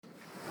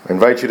I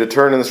invite you to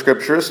turn in the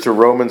scriptures to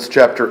Romans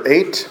chapter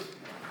 8,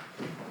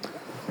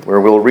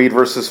 where we'll read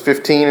verses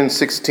 15 and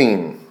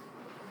 16.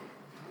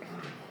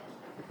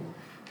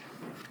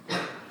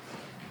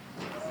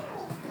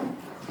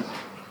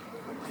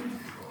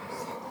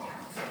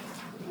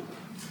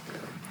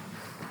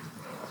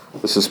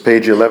 This is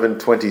page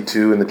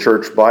 1122 in the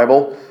Church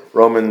Bible,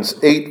 Romans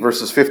 8,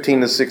 verses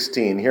 15 to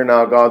 16. Hear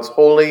now God's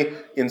holy,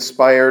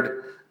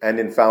 inspired, and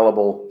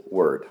infallible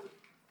word.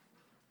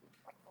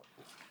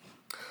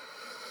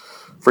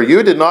 For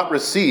you did not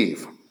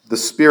receive the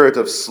spirit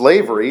of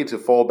slavery to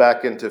fall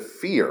back into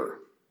fear,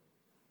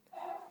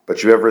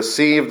 but you have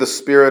received the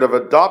spirit of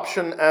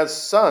adoption as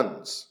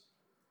sons,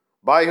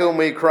 by whom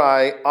we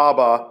cry,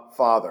 Abba,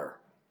 Father.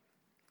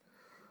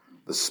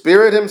 The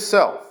Spirit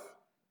himself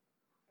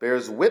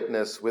bears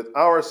witness with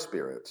our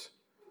spirit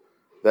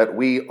that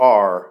we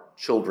are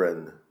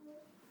children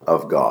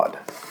of God.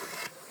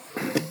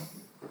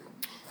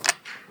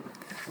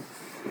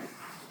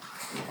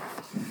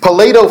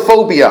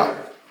 Palaedophobia,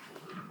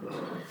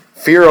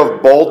 fear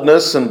of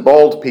baldness and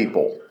bald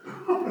people.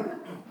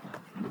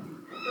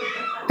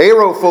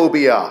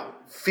 Aerophobia,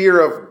 fear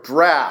of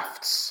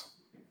drafts.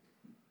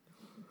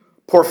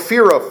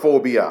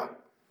 Porphyrophobia,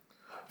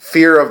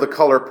 fear of the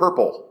color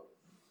purple.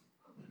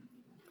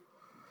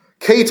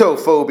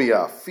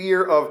 Catophobia,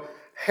 fear of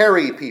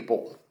hairy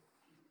people.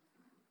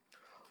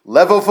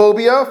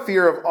 Levophobia,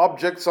 fear of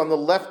objects on the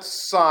left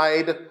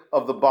side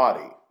of the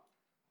body.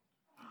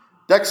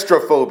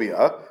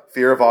 Dextrophobia,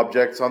 fear of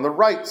objects on the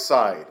right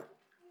side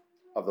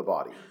of the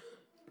body.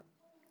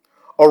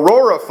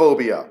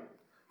 Auroraphobia,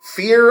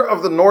 fear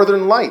of the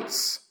northern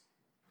lights.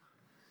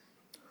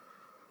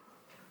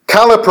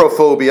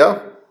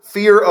 Caliprophobia,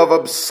 fear of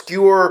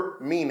obscure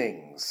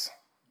meanings.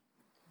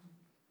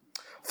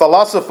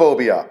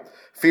 Thalassophobia,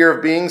 fear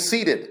of being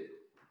seated.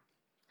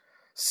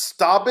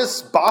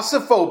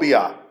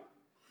 Stabisbossophobia,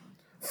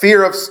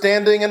 fear of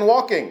standing and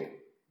walking.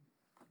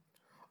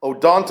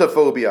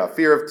 Odontophobia,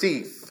 fear of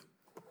teeth.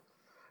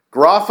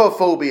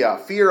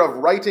 Graphophobia, fear of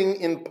writing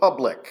in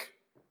public.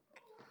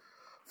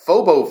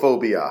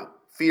 Phobophobia,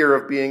 fear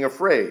of being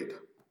afraid.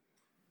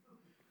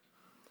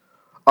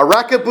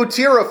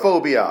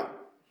 Arachibutyrophobia,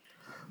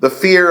 the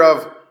fear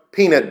of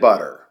peanut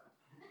butter.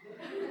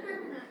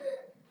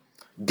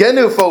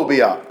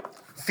 Genophobia,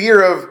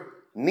 fear of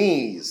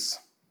knees.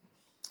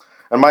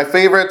 And my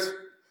favorite,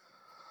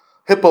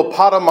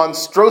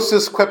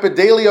 hippopotamonstrosis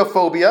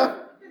quepidaliophobia,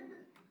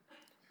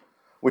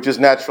 which is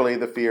naturally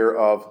the fear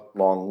of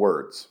long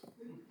words.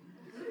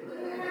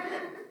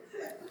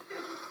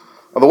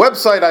 Now, the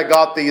website I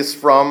got these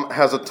from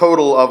has a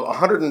total of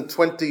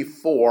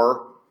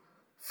 124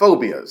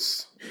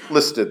 phobias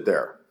listed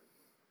there.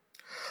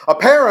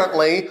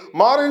 Apparently,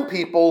 modern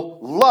people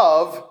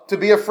love to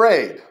be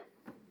afraid.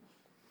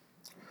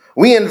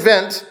 We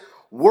invent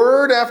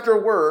word after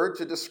word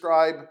to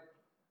describe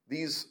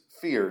these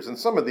fears. And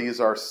some of these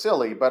are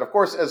silly, but of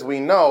course, as we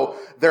know,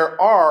 there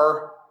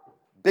are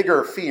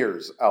bigger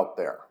fears out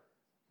there.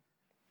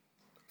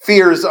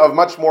 Fears of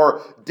much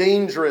more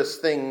dangerous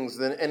things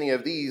than any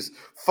of these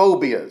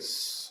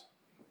phobias.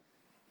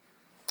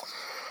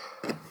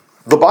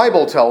 The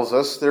Bible tells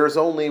us there's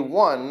only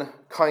one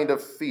kind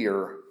of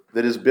fear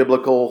that is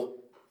biblical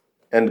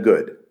and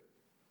good.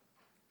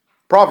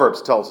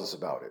 Proverbs tells us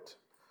about it.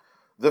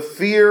 The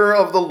fear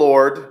of the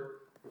Lord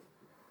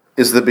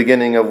is the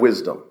beginning of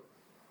wisdom.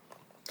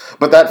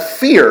 But that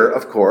fear,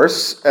 of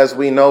course, as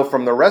we know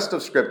from the rest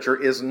of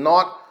Scripture, is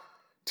not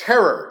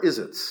terror, is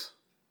it?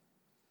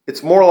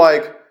 It's more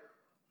like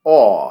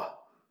awe.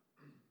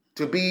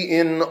 To be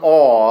in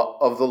awe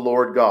of the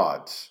Lord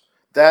God.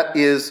 That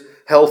is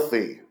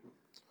healthy.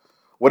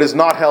 What is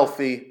not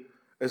healthy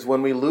is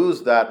when we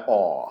lose that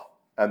awe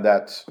and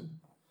that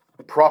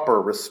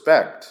proper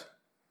respect.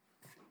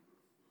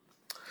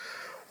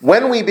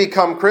 When we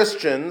become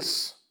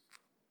Christians,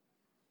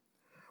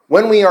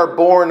 when we are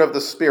born of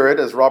the Spirit,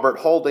 as Robert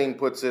Haldane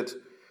puts it,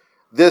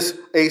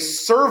 a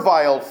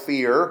servile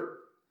fear,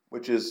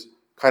 which is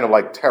kind of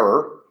like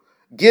terror,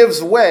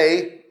 gives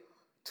way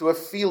to a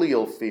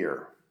filial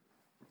fear.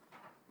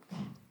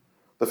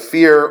 The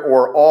fear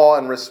or awe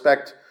and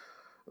respect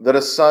that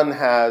a son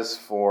has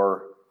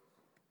for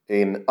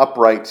an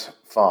upright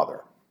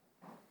father.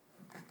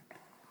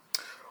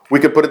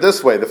 We could put it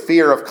this way: the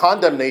fear of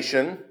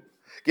condemnation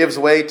gives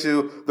way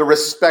to the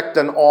respect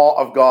and awe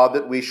of God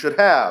that we should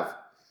have.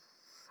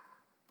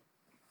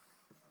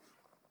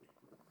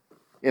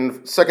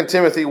 In 2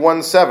 Timothy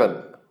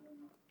 1:7,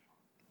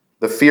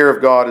 the fear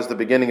of God is the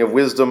beginning of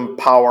wisdom,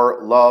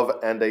 power, love,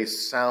 and a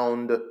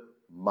sound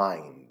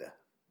mind.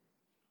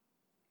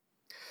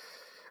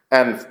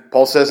 And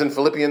Paul says in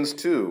Philippians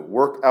 2,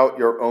 work out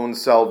your own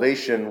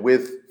salvation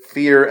with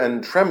fear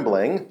and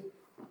trembling.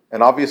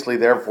 And obviously,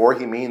 therefore,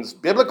 he means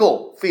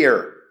biblical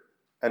fear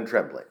and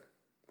trembling.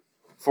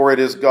 For it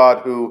is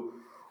God who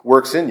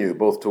works in you,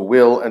 both to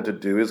will and to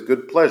do his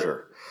good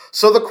pleasure.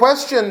 So the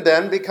question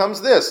then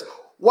becomes this: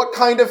 what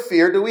kind of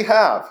fear do we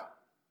have?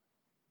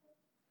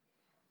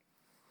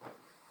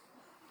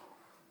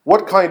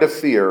 What kind of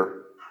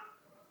fear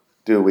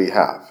do we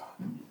have?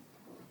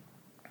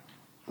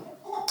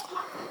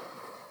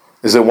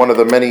 Is it one of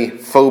the many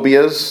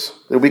phobias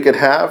that we could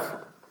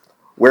have,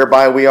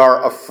 whereby we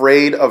are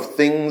afraid of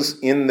things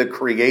in the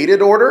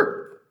created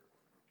order?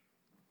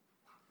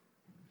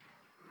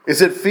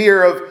 Is it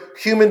fear of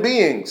human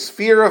beings,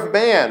 fear of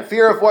man,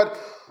 fear of what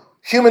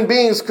human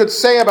beings could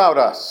say about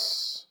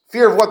us,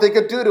 fear of what they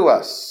could do to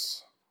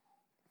us?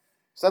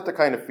 Is that the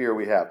kind of fear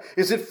we have?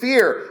 Is it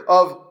fear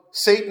of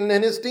Satan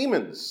and his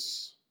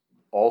demons,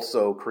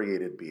 also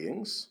created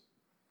beings?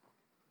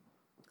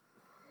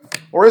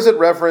 Or is it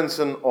reverence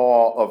and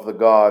awe of the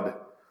God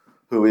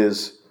who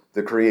is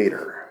the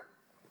Creator?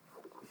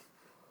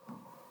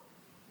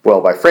 Well,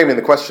 by framing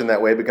the question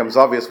that way, it becomes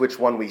obvious which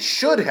one we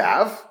should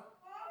have,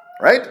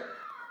 right?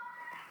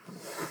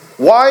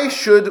 Why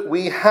should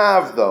we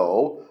have,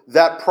 though,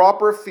 that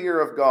proper fear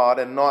of God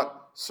and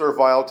not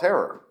servile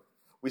terror?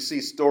 We see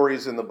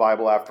stories in the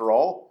Bible, after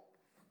all.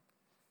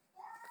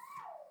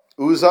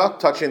 Uzzah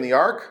touching the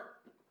ark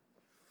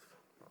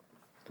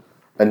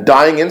and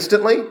dying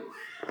instantly.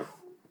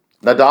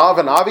 Nadav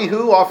and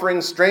Abihu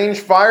offering strange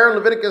fire in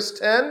Leviticus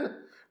 10.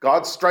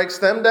 God strikes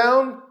them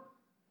down.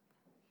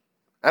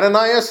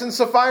 Ananias and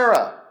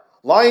Sapphira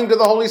lying to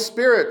the Holy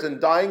Spirit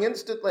and dying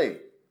instantly.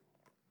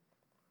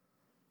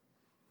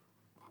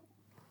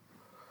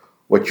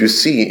 What you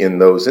see in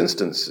those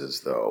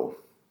instances, though,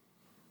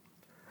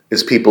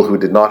 is people who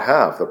did not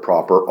have the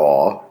proper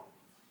awe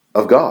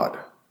of God.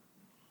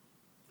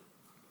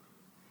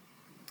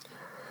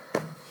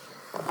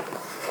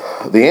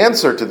 The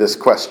answer to this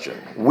question,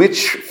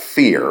 which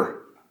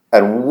fear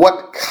and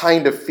what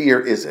kind of fear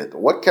is it?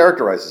 What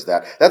characterizes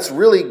that? That's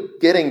really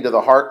getting to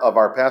the heart of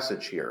our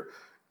passage here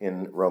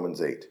in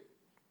Romans 8.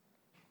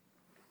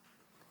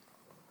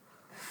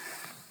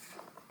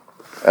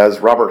 As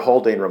Robert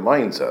Haldane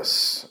reminds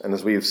us, and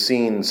as we've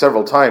seen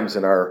several times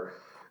in our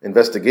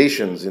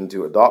investigations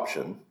into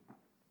adoption,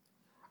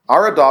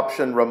 our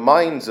adoption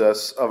reminds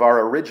us of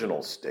our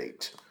original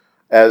state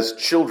as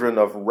children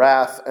of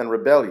wrath and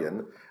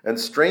rebellion and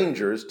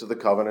strangers to the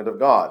covenant of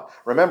God.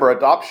 Remember,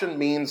 adoption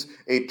means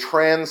a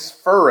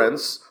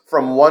transference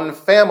from one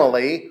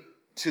family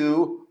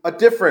to a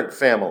different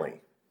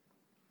family.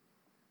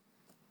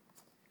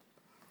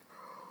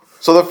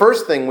 So the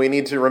first thing we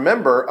need to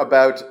remember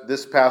about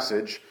this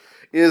passage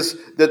is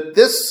that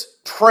this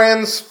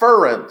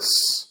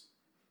transference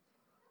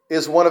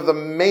is one of the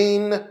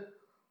main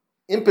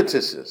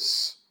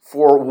impetuses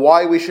for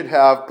why we should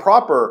have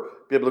proper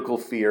biblical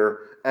fear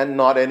and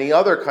not any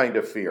other kind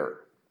of fear.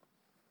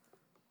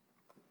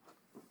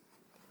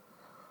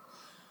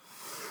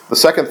 The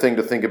second thing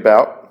to think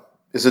about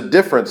is a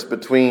difference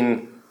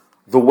between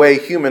the way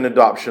human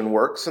adoption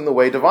works and the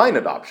way divine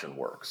adoption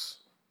works.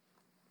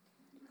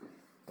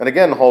 And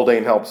again,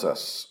 Haldane helps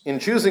us. In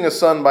choosing a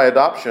son by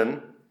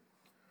adoption,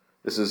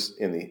 this is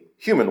in the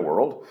human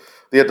world,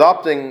 the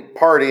adopting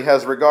party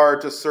has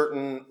regard to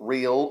certain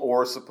real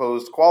or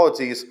supposed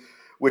qualities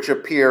which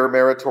appear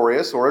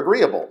meritorious or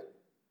agreeable.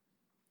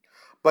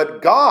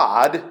 But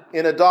God,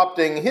 in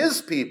adopting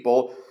his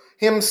people,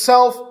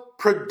 himself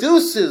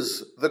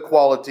produces the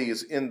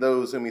qualities in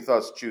those whom he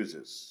thus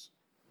chooses.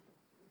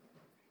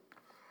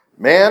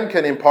 Man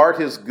can impart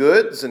his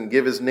goods and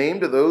give his name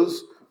to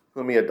those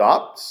whom he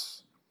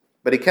adopts,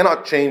 but he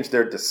cannot change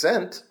their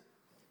descent,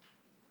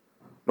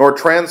 nor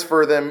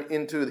transfer them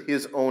into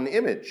his own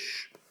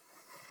image.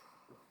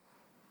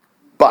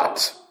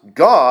 But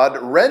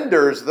God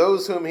renders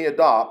those whom he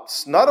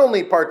adopts not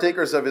only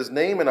partakers of his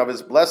name and of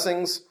his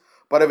blessings,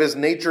 but of his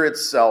nature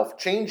itself,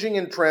 changing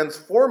and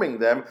transforming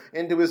them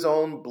into his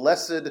own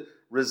blessed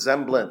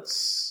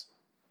resemblance.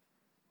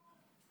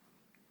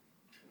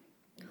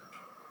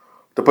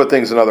 To put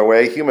things another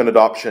way, human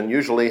adoption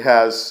usually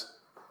has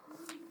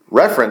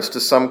reference to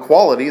some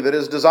quality that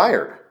is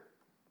desired.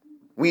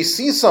 We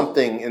see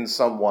something in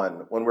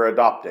someone when we're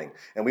adopting,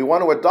 and we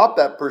want to adopt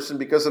that person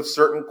because of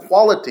certain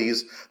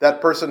qualities that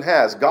person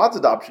has. God's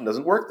adoption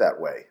doesn't work that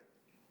way.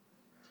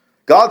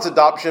 God's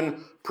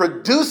adoption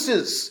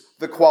produces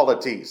the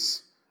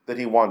qualities that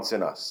he wants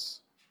in us.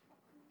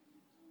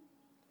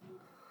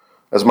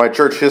 As my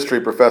church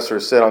history professor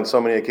said on so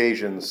many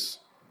occasions,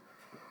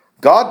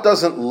 God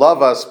doesn't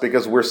love us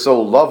because we're so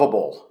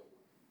lovable.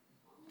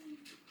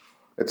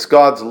 It's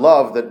God's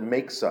love that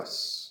makes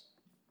us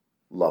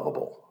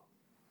lovable.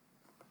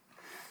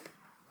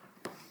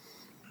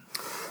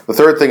 The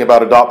third thing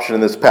about adoption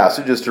in this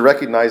passage is to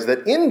recognize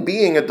that in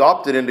being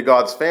adopted into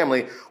God's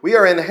family, we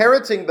are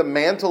inheriting the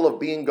mantle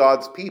of being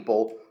God's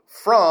people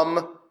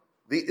from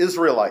the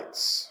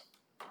Israelites.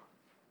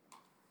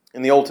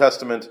 In the Old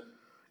Testament,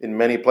 in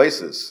many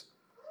places,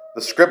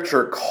 the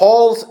scripture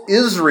calls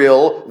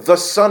Israel the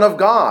son of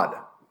God.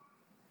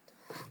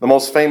 The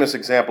most famous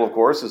example, of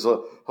course, is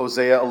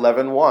Hosea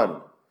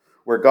 11:1,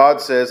 where God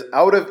says,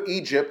 "Out of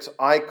Egypt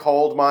I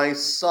called my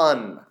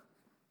son."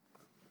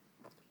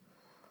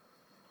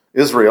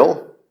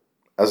 Israel,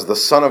 as the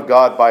son of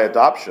God by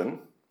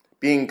adoption,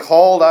 being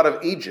called out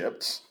of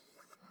Egypt,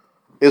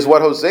 is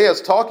what Hosea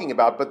is talking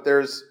about, but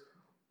there's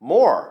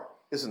more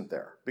isn't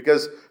there?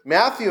 Because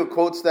Matthew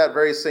quotes that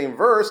very same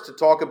verse to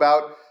talk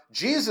about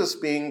Jesus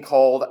being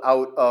called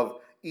out of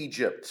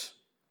Egypt.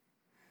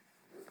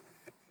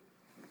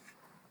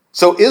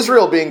 So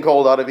Israel being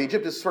called out of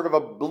Egypt is sort of a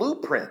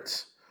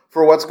blueprint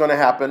for what's going to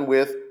happen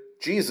with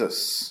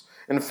Jesus.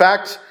 In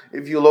fact,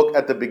 if you look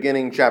at the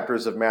beginning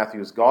chapters of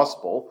Matthew's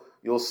gospel,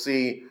 you'll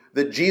see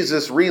that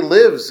Jesus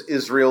relives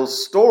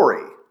Israel's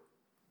story.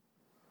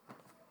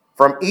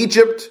 From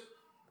Egypt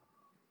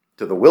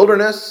to the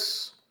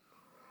wilderness,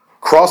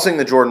 crossing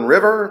the Jordan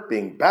River,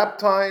 being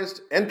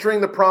baptized,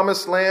 entering the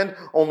promised land,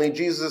 only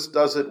Jesus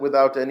does it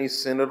without any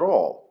sin at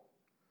all.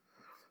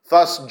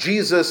 Thus,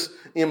 Jesus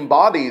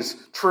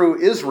embodies true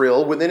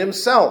Israel within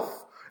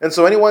himself. And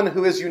so anyone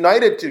who is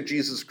united to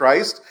Jesus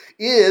Christ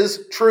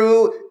is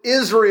true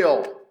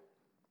Israel.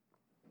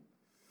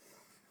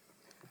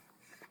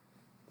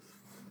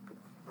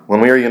 When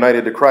we are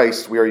united to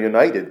Christ, we are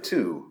united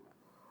to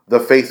the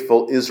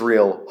faithful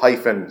Israel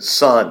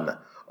son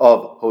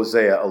of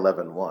Hosea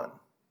 11:1.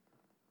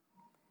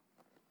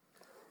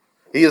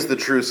 He is the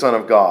true Son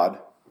of God,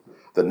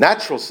 the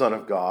natural Son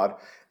of God,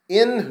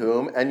 in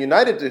whom and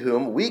united to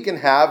whom we can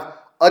have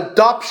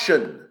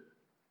adoption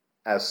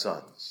as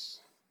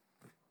sons.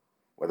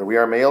 Whether we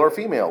are male or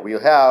female, we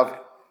have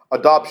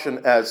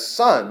adoption as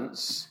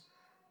sons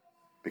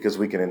because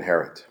we can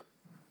inherit.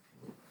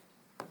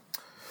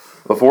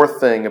 The fourth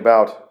thing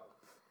about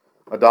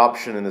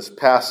adoption in this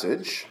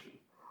passage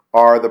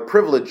are the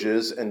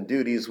privileges and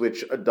duties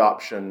which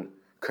adoption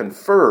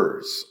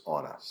confers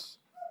on us.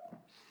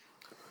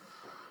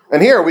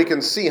 And here we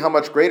can see how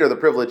much greater the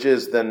privilege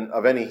is than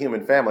of any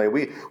human family.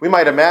 We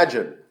might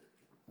imagine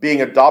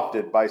being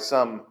adopted by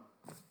some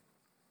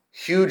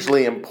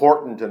hugely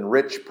important and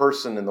rich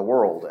person in the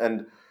world,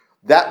 and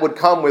that would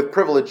come with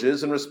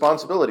privileges and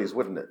responsibilities,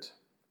 wouldn't it?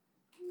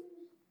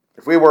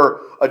 If we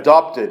were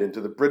adopted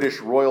into the British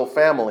royal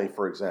family,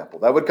 for example,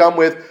 that would come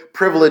with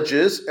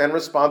privileges and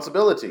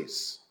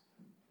responsibilities.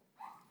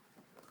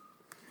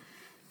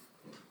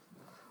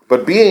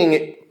 But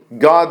being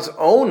God's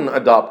own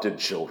adopted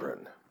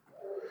children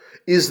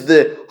is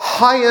the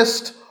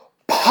highest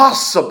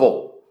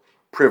possible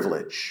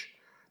privilege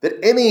that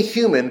any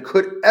human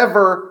could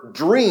ever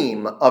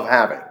dream of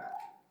having.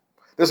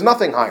 There's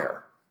nothing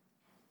higher.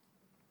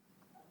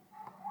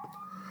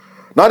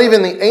 Not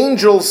even the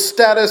angel's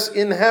status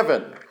in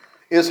heaven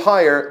is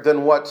higher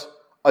than what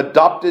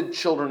adopted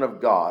children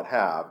of God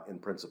have in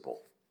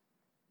principle.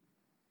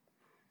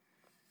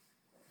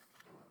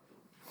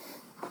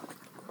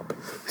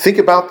 Think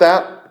about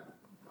that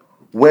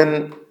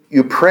when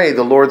you pray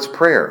the Lord's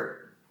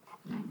Prayer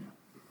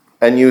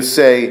and you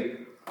say,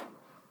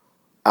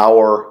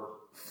 "Our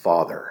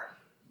Father."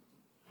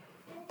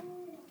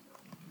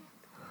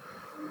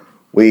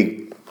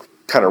 We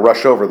kind of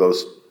rush over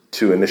those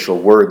two initial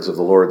words of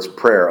the Lord's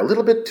Prayer a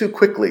little bit too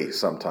quickly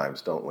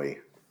sometimes, don't we?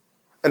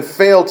 And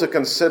fail to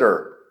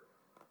consider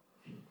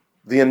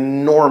the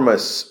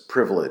enormous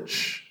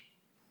privilege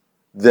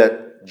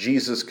that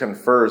Jesus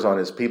confers on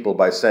his people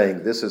by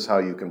saying, this is how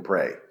you can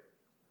pray.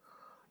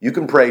 You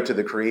can pray to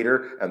the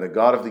Creator and the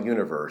God of the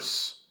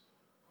universe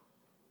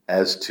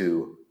as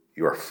to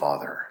your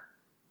Father.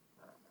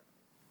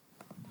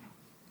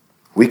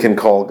 We can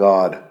call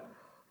God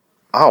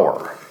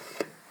our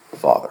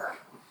Father.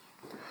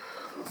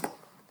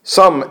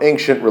 Some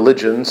ancient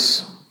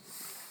religions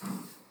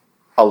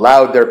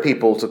allowed their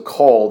people to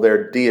call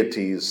their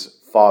deities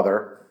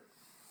Father.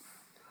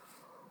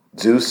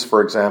 Zeus,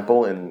 for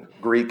example, in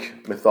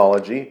Greek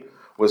mythology,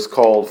 was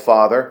called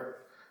Father.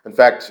 In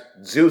fact,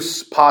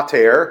 Zeus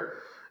Pater,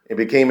 it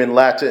became in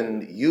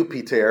Latin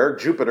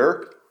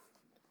Jupiter,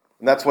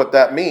 and that's what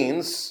that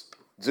means,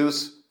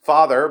 Zeus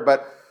Father,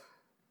 but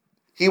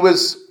he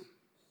was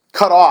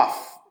cut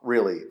off,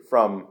 really,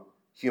 from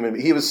human.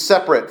 He was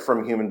separate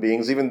from human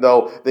beings, even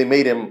though they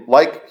made him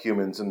like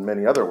humans in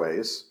many other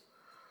ways.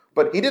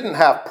 But he didn't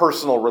have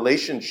personal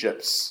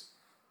relationships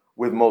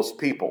with most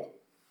people.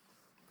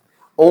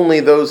 Only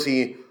those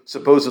he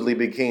supposedly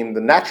became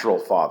the natural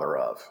father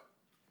of,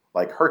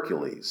 like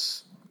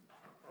Hercules.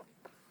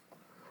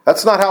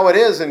 That's not how it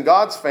is in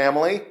God's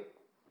family.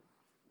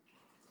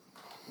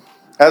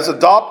 As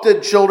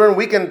adopted children,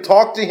 we can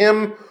talk to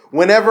him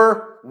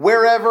whenever,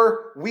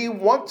 wherever we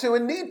want to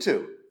and need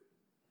to.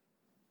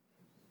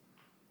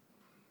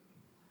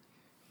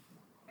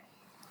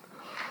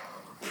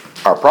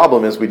 Our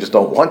problem is we just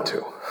don't want to,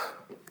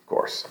 of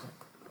course.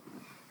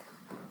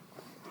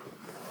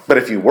 But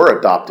if you were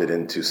adopted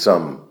into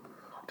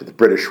the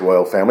British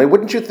royal family,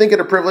 wouldn't you think it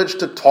a privilege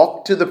to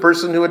talk to the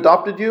person who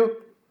adopted you?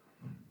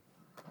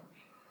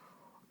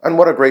 And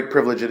what a great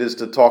privilege it is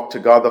to talk to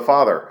God the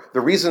Father.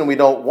 The reason we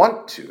don't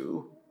want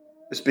to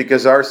is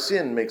because our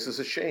sin makes us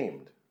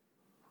ashamed.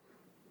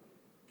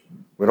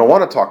 We don't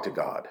want to talk to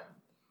God.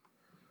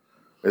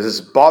 This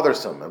is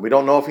bothersome, and we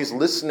don't know if he's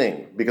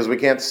listening because we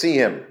can't see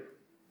him.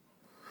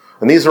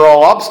 And these are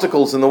all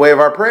obstacles in the way of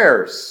our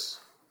prayers.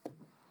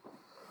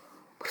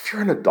 But if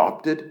you're an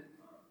adopted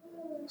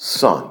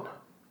son,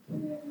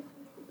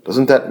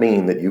 doesn't that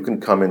mean that you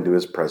can come into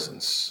his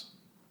presence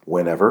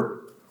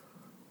whenever,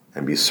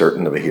 and be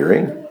certain of a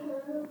hearing?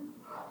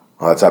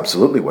 Well, that's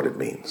absolutely what it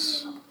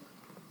means.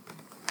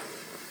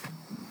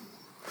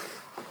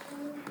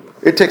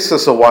 It takes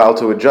us a while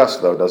to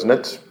adjust, though, doesn't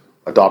it?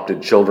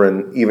 Adopted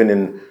children, even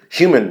in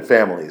human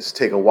families,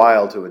 take a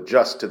while to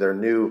adjust to their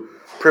new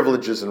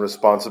privileges and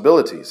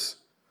responsibilities.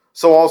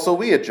 So also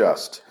we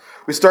adjust.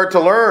 We start to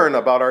learn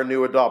about our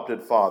new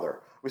adopted father.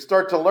 We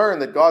start to learn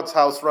that God's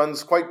house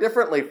runs quite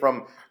differently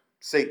from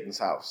Satan's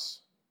house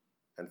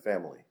and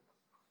family.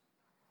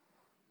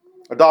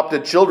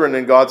 Adopted children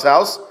in God's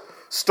house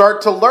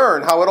start to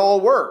learn how it all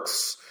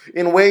works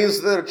in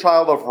ways that a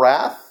child of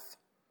wrath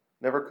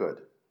never could.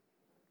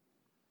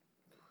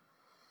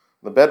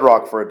 The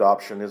bedrock for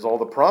adoption is all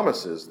the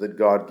promises that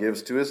God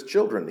gives to his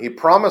children. He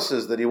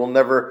promises that he will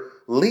never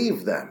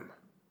leave them,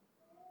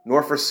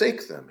 nor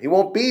forsake them. He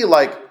won't be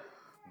like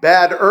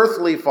bad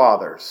earthly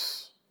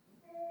fathers.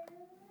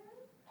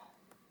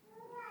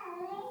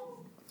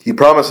 He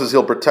promises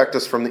he'll protect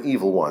us from the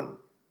evil one.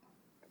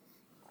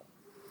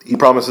 He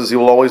promises he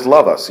will always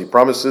love us. He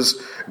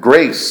promises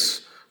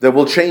grace that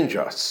will change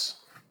us.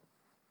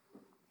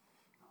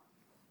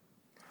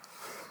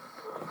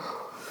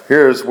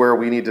 Here's where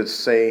we need to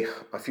say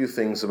a few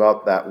things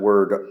about that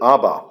word,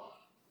 Abba.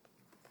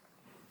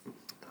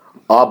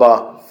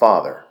 Abba,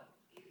 Father.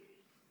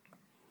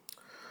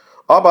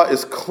 Abba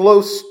is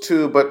close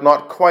to, but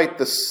not quite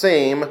the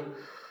same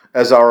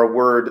as our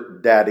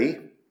word daddy.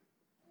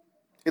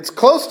 It's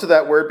close to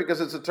that word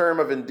because it's a term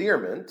of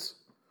endearment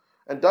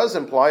and does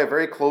imply a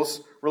very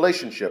close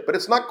relationship. But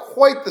it's not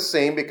quite the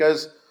same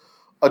because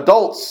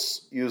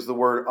adults use the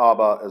word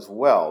Abba as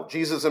well.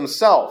 Jesus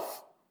himself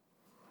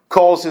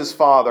calls his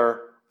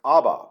Father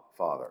Abba,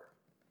 Father.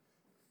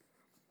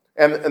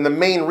 And the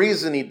main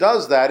reason he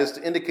does that is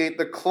to indicate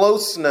the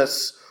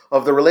closeness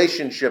of the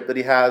relationship that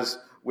he has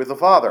with the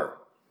Father.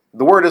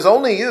 The word is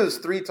only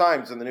used 3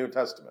 times in the New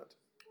Testament.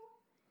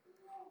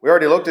 We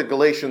already looked at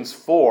Galatians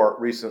 4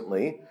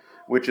 recently,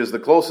 which is the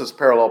closest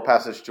parallel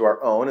passage to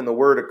our own, and the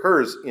word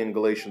occurs in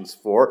Galatians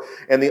 4.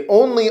 And the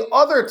only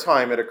other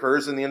time it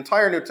occurs in the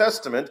entire New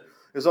Testament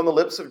is on the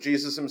lips of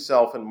Jesus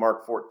himself in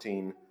Mark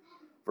 14,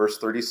 verse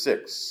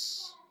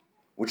 36,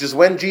 which is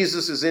when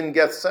Jesus is in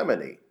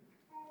Gethsemane.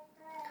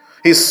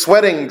 He's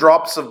sweating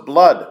drops of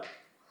blood,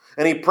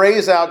 and he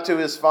prays out to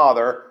his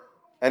Father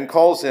and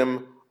calls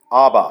him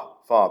Abba,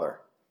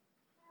 Father.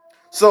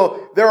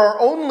 So there are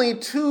only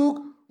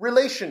 2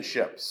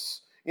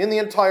 relationships in the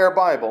entire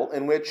Bible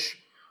in which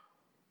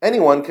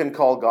anyone can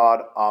call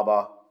God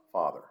Abba,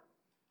 Father.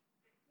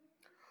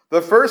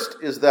 The first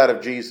is that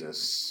of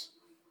Jesus,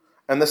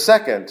 and the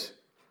second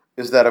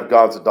is that of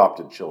God's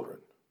adopted children.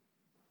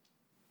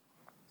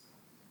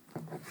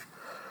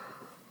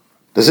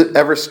 Does it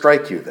ever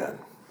strike you then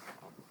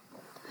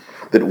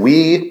that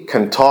we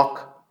can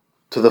talk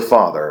to the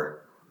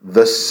Father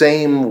the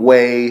same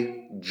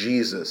way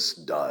Jesus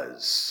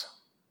does?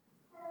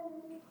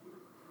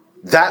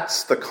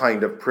 That's the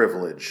kind of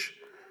privilege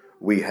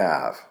we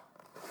have.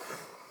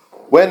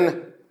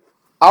 When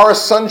our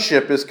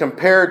sonship is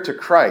compared to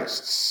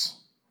Christ's,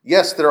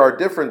 yes, there are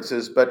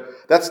differences, but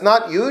that's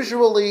not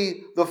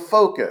usually the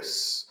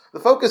focus. The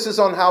focus is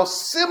on how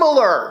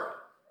similar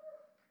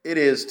it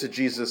is to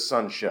Jesus'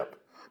 sonship.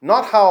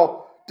 Not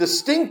how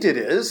distinct it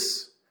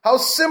is, how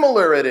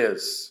similar it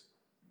is.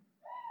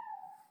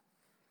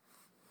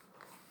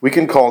 We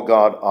can call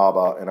God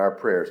Abba in our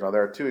prayers. Now,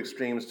 there are 2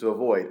 extremes to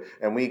avoid,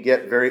 and we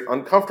get very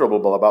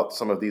uncomfortable about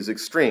some of these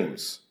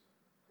extremes.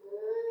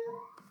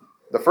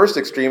 The first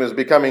extreme is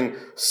becoming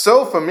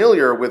so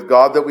familiar with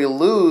God that we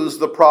lose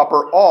the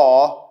proper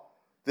awe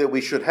that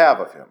we should have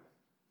of him.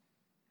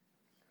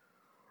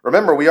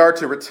 Remember, we are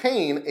to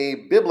retain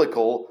a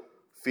biblical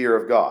fear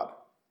of God.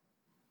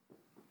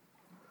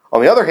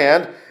 On the other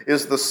hand,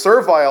 is the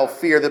servile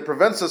fear that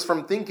prevents us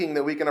from thinking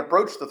that we can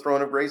approach the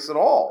throne of grace at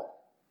all.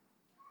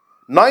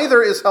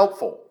 Neither is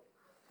helpful.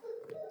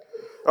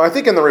 Now, I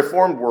think in the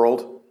Reformed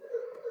world,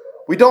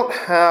 we don't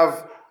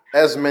have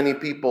as many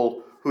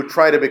people who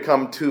try to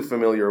become too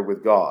familiar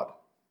with God.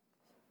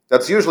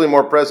 That's usually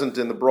more present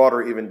in the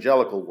broader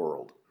evangelical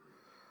world,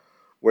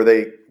 where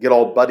they get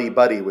all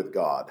buddy-buddy with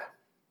God.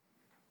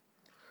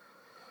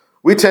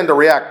 We tend to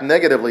react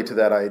negatively to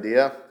that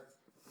idea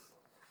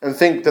and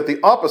think that the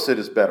opposite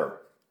is better,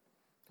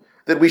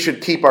 that we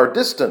should keep our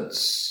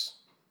distance.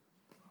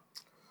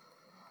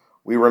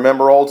 We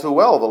remember all too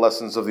well the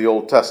lessons of the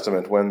Old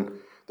Testament when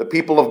the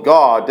people of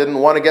God didn't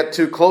want to get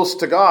too close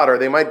to God or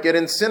they might get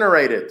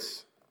incinerated.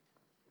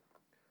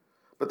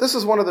 But this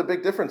is one of the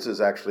big differences,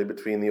 actually,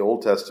 between the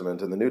Old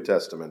Testament and the New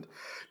Testament.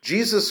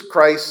 Jesus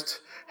Christ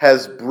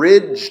has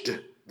bridged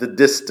the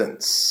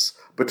distance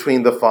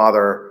between the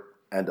Father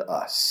and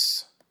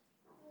us.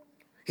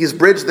 He's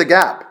bridged the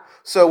gap.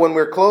 So when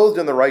we're clothed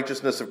in the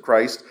righteousness of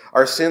Christ,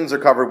 our sins are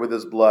covered with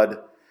his blood,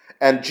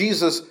 and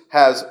Jesus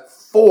has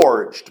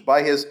forged,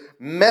 by his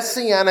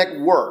messianic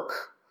work,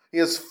 he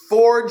has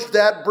forged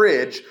that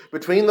bridge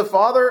between the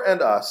Father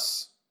and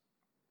us,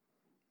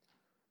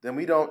 then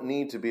we don't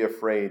need to be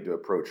afraid to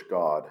approach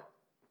God.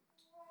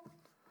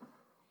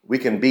 We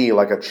can be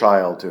like a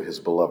child to his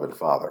beloved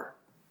Father.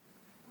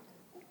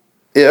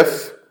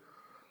 If,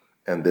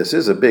 and this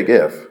is a big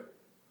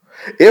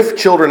if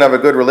children have a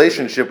good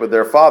relationship with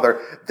their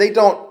father, they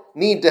don't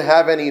need to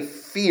have any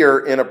fear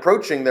in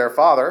approaching their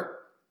father.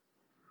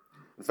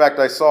 In fact,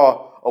 I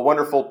saw a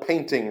wonderful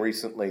painting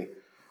recently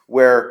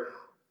where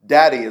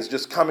Daddy is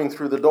just coming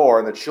through the door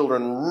and the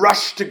children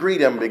rush to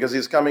greet him because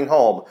he's coming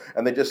home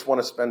and they just want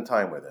to spend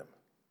time with him.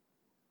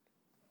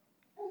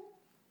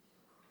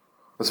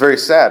 It's very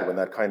sad when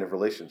that kind of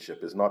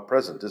relationship is not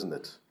present, isn't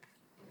it?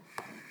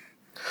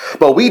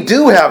 But we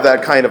do have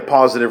that kind of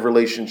positive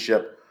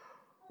relationship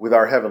with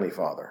our Heavenly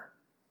Father.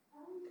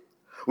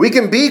 We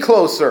can be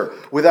closer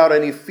without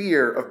any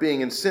fear of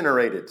being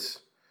incinerated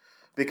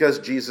because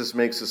Jesus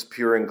makes us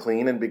pure and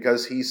clean and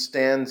because he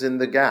stands in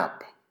the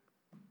gap.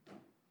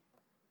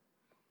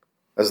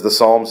 As the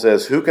psalm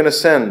says, who can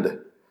ascend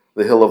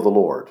the hill of the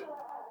Lord?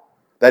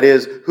 That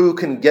is, who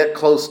can get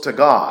close to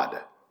God?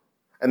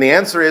 And the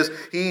answer is,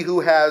 he who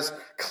has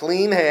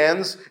clean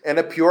hands and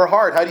a pure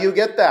heart. How do you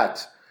get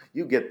that?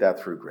 You get that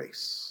through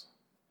grace.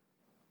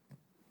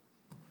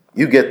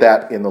 You get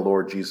that in the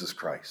Lord Jesus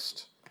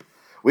Christ.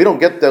 We don't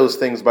get those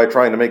things by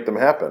trying to make them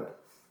happen.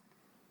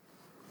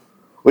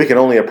 We can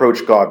only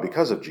approach God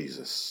because of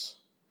Jesus.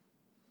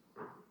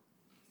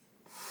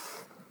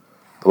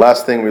 The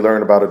last thing we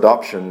learn about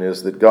adoption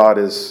is that God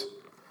is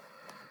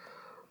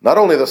not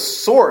only the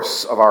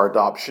source of our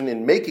adoption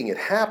in making it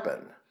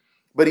happen,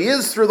 but he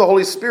is, through the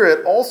Holy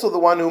Spirit, also the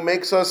one who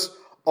makes us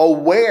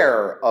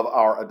aware of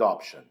our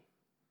adoption.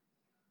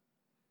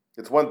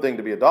 It's one thing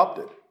to be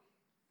adopted.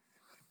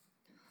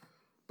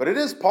 But it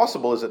is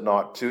possible, is it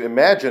not, to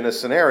imagine a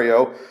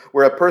scenario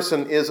where a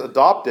person is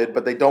adopted,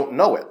 but they don't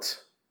know it.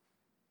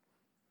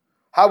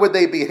 How would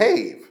they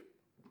behave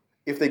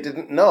if they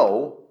didn't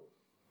know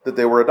that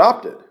they were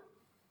adopted?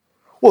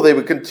 Well, they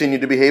would continue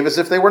to behave as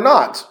if they were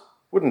not,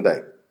 wouldn't they?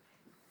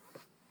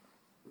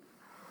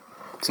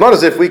 It's not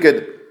as if we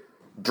could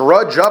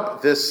drudge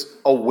up this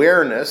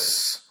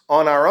awareness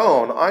on our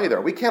own either.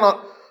 We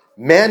cannot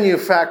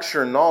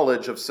manufacture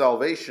knowledge of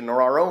salvation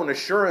or our own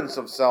assurance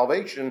of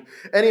salvation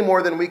any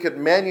more than we could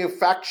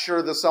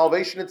manufacture the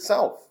salvation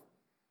itself.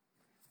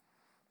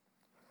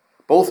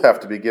 Both have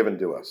to be given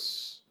to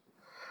us.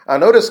 Now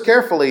notice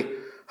carefully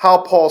how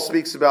Paul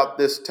speaks about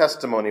this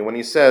testimony when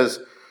he says,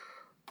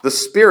 the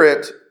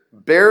Spirit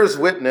bears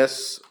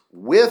witness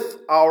with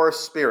our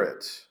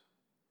spirit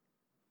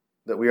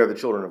that we are the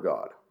children of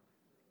God.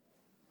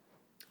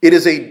 It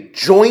is a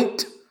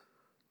joint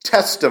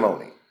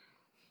testimony.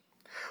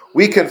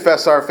 We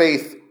confess our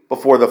faith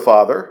before the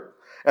Father,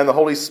 and the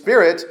Holy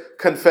Spirit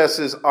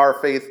confesses our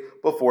faith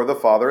before the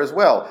Father as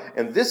well.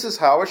 And this is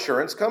how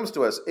assurance comes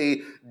to us,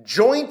 a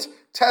joint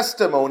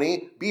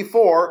testimony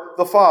before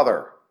the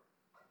Father.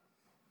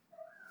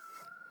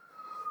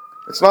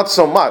 It's not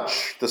so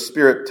much the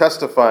Spirit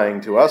testifying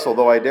to us,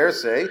 although I dare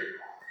say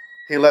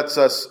he lets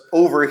us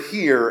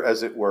overhear,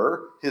 as it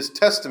were, his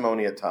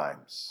testimony at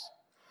times.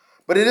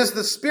 But it is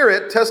the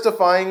Spirit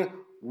testifying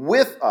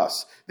with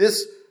us.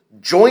 This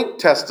joint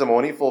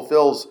testimony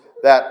fulfills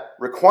that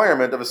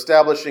requirement of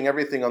establishing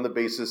everything on the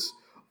basis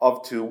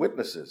of two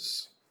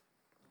witnesses.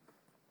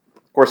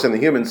 Of course, in the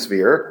human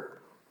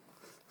sphere,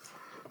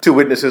 two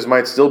witnesses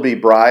might still be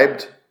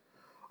bribed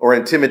or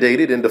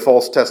intimidated into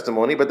false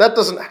testimony, but that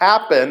doesn't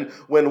happen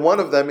when one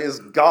of them is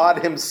God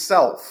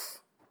himself.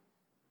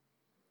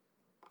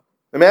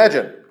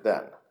 Imagine,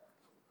 then,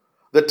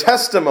 the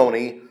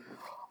testimony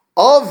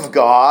of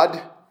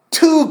God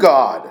to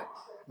God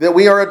that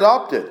we are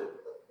adopted.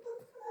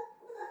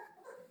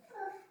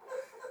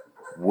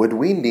 Would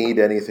we need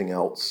anything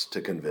else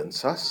to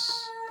convince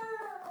us?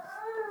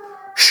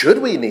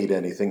 Should we need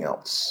anything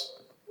else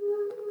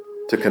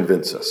to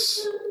convince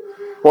us?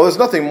 Well, there's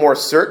nothing more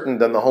certain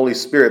than the Holy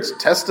Spirit's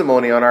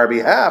testimony on our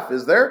behalf,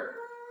 is there?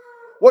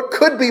 What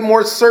could be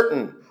more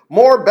certain,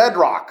 more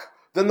bedrock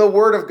than the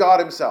Word of God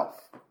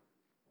himself?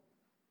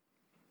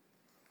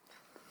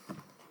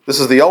 This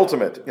is the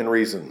ultimate in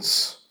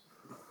reasons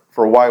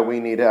for why we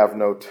need to have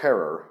no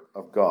terror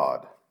of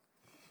God.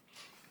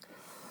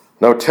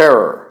 No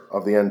terror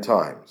of the end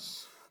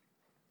times.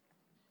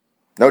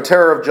 No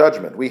terror of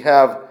judgment. We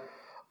have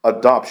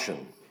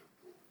adoption.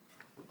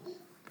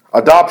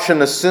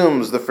 Adoption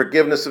assumes the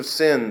forgiveness of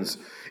sins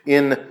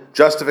in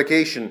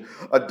justification.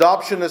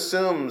 Adoption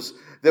assumes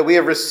that we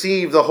have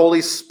received the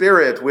Holy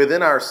Spirit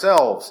within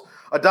ourselves.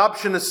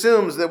 Adoption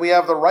assumes that we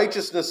have the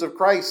righteousness of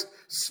Christ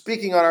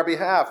speaking on our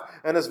behalf.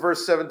 And as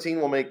verse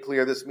 17 will make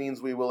clear, this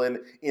means we will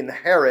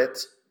inherit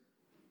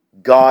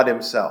God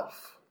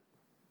himself.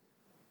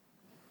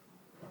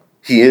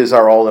 He is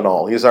our all in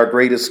all. He is our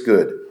greatest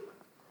good.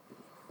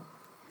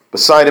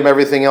 Beside him,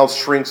 everything else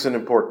shrinks in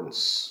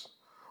importance.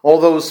 All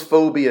those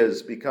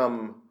phobias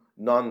become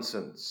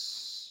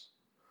nonsense.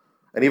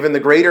 And even the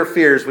greater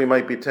fears we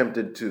might be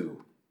tempted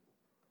to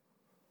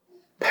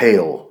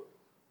pale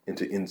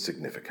into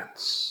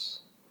insignificance.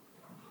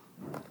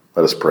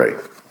 Let us pray.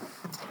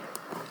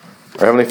 Our Heavenly